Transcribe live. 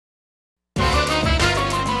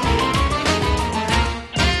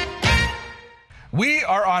We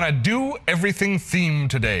are on a do everything theme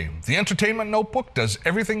today. The entertainment notebook does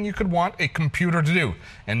everything you could want a computer to do.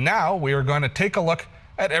 And now we are going to take a look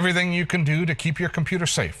at everything you can do to keep your computer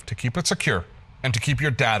safe, to keep it secure, and to keep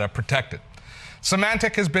your data protected.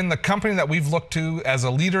 Symantec has been the company that we've looked to as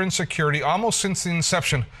a leader in security almost since the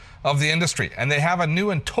inception of the industry. And they have a new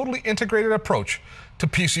and totally integrated approach to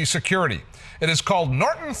PC security. It is called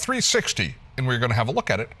Norton 360, and we're going to have a look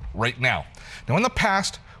at it right now. Now, in the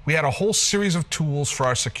past, we had a whole series of tools for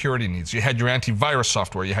our security needs. You had your antivirus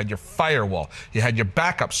software, you had your firewall, you had your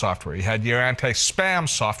backup software, you had your anti-spam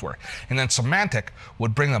software, and then Symantec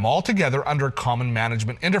would bring them all together under a common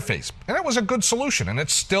management interface. And it was a good solution, and it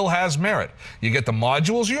still has merit. You get the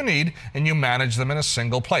modules you need, and you manage them in a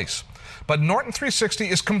single place. But Norton 360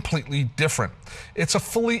 is completely different. It's a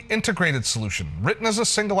fully integrated solution, written as a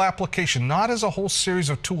single application, not as a whole series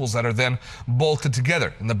of tools that are then bolted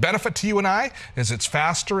together. And the benefit to you and I is it's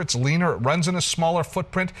faster, it's leaner, it runs in a smaller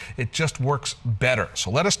footprint, it just works better.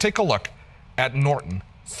 So let us take a look at Norton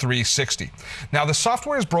 360. Now, the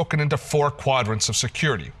software is broken into 4 quadrants of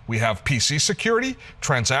security. We have PC security,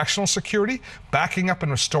 transactional security, backing up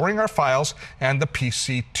and restoring our files, and the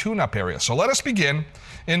PC tune-up area. So let us begin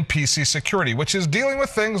in PC security, which is dealing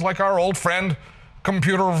with things like our old friend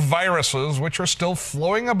computer viruses, which are still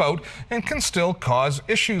flowing about and can still cause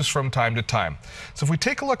issues from time to time. So if we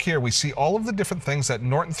take a look here, we see all of the different things that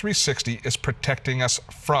Norton 360 is protecting us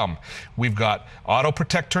from. We've got auto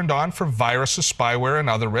protect turned on for viruses, spyware, and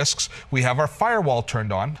other risks. We have our firewall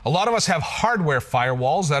turned on. A lot of us have hardware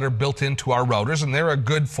firewalls that are built into our routers, and they're a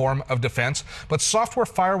good form of defense, but software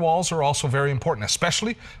firewalls are also very important,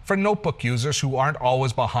 especially for notebook users who aren't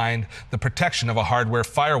always behind the protection of a hardware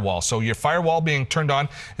firewall. So your firewall being turned on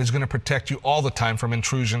is going to protect you all the time from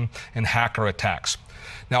intrusion and hacker attacks.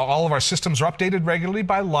 Now, all of our systems are updated regularly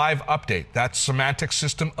by Live Update. That's Symantec's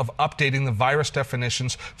system of updating the virus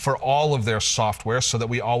definitions for all of their software so that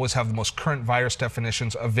we always have the most current virus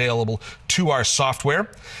definitions available to our software.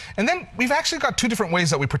 And then we've actually got 2 different ways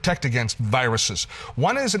that we protect against viruses.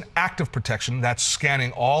 One is an active protection that's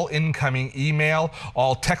scanning all incoming email,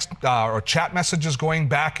 all text or chat messages going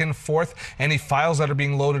back and forth, any files that are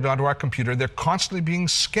being loaded onto our computer. They're constantly being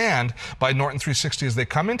scanned by Norton 360 as they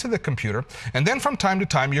come into the computer. And then from time to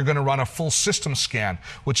time, you're going to run a full system scan,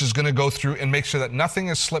 which is going to go through and make sure that nothing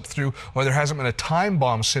has slipped through or there hasn't been a time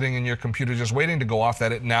bomb sitting in your computer just waiting to go off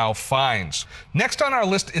that it now finds. Next on our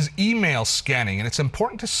list is email scanning, and it's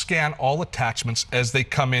important to scan all attachments as they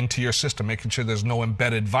come into your system, making sure there's no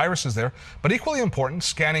embedded viruses there. But equally important,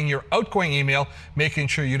 scanning your outgoing email, making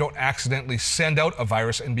sure you don't accidentally send out a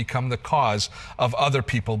virus and become the cause of other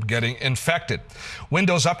people getting infected.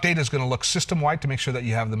 Windows Update is going to look system-wide to make sure that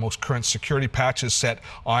you have the most current security patches set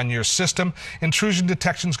on your system. Intrusion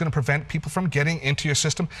detection is going to prevent people from getting into your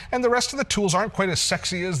system. And the rest of the tools aren't quite as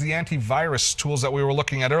sexy as the antivirus tools that we were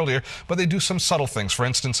looking at earlier, but they do some subtle things. For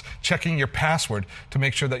instance, checking your password to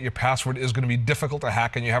make sure that your password is going to be difficult to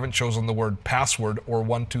hack and you haven't chosen the word password or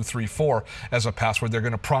 1234 as a password. They're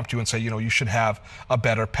going to prompt you and say, you should have a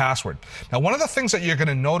better password. Now, one of the things that you're going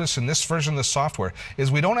to notice in this version of the software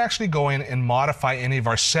is we don't actually go in and modify any of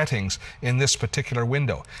our settings in this particular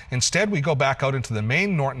window. Instead, we go back out into the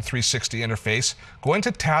main Norton 360 interface, go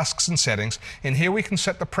into tasks and settings, and here we can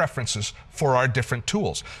set the preferences for our different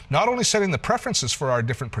tools. Not only setting the preferences for our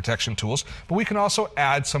different protection tools, but we can also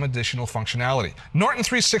add some additional functionality. Norton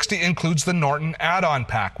 360 includes the Norton add-on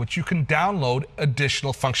pack, which you can download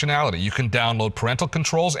additional functionality. You can download parental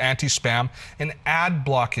controls, anti-spam, and ad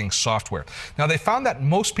blocking software. Now, they found that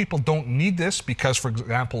most people don't need this because, for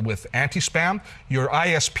example, with anti-spam, your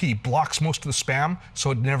ISP blocks most of the spam,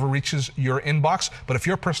 so it never reaches your inbox. But if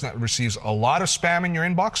you're a person that receives a lot of spam in your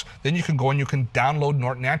inbox, then you can go and you can download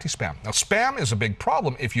Norton Anti-Spam. Now, spam is a big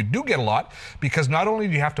problem if you do get a lot, because not only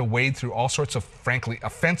do you have to wade through all sorts of, frankly,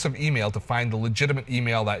 offensive email to find the legitimate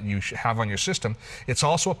email that you have on your system, it's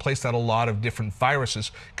also a place that a lot of different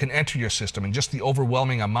viruses can enter your system. And just the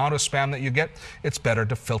overwhelming amount of spam that you get, it's better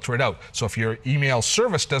to filter it out. So if your email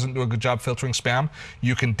service doesn't do a good job filtering spam,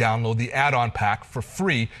 you can download the add-on pack for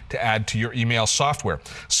free to add to your email software.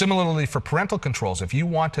 Similarly, for parental controls, if you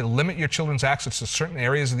want to limit your children's access to certain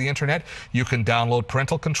areas of the internet, you can download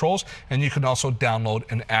parental controls, and you can also download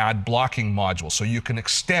an ad blocking module. So you can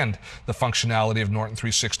extend the functionality of Norton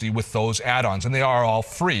 360 with those add-ons, and they are all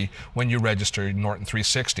free when you register Norton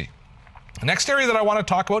 360. The next area that I want to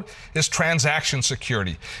talk about is transaction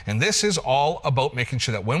security. And this is all about making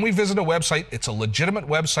sure that when we visit a website, it's a legitimate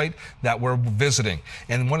website that we're visiting.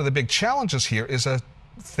 And one of the big challenges here is a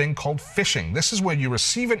thing called phishing. This is when you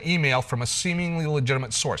receive an email from a seemingly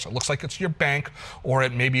legitimate source. It looks like it's your bank, or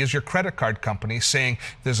it maybe is your credit card company saying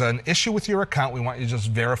there's an issue with your account, we want you to just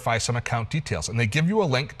verify some account details. And they give you a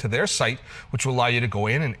link to their site which will allow you to go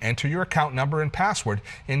in and enter your account number and password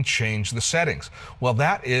and change the settings. Well,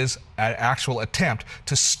 that is an actual attempt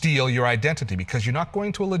to steal your identity, because you're not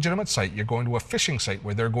going to a legitimate site, you're going to a phishing site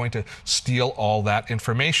where they're going to steal all that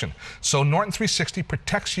information. So Norton 360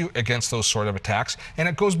 protects you against those sort of attacks, and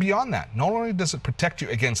it goes beyond that. Not only does it protect you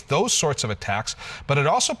against those sorts of attacks, but it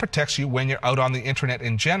also protects you when you're out on the internet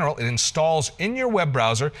in general. It installs in your web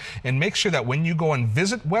browser and makes sure that when you go and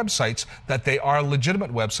visit websites that they are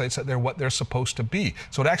legitimate websites, that they're what they're supposed to be.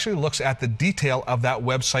 So it actually looks at the detail of that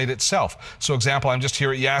website itself. So example, I'm just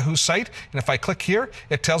here at Yahoo's site, and if I click here,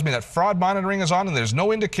 it tells me that fraud monitoring is on and there's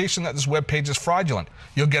no indication that this web page is fraudulent.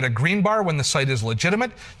 You'll get a green bar when the site is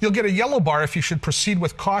legitimate. You'll get a yellow bar if you should proceed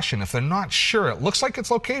with caution. If they're not sure, it looks like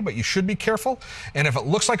it's okay, but you should be careful. And if it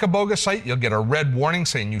looks like a bogus site, you'll get a red warning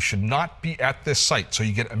saying you should not be at this site. So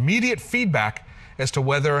you get immediate feedback as to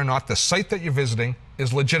whether or not the site that you're visiting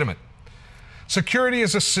is legitimate. Security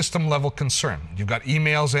is a system-level concern. You've got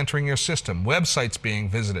emails entering your system, websites being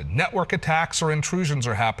visited, network attacks or intrusions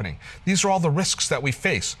are happening. These are all the risks that we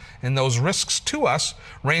face, and those risks to us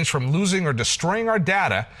range from losing or destroying our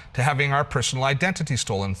data to having our personal identity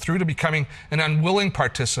stolen, through to becoming an unwilling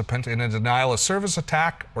participant in a denial of service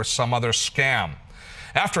attack or some other scam.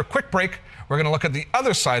 After a quick break, we're going to look at the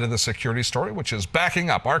other side of the security story, which is backing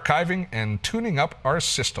up, archiving, and tuning up our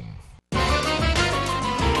system.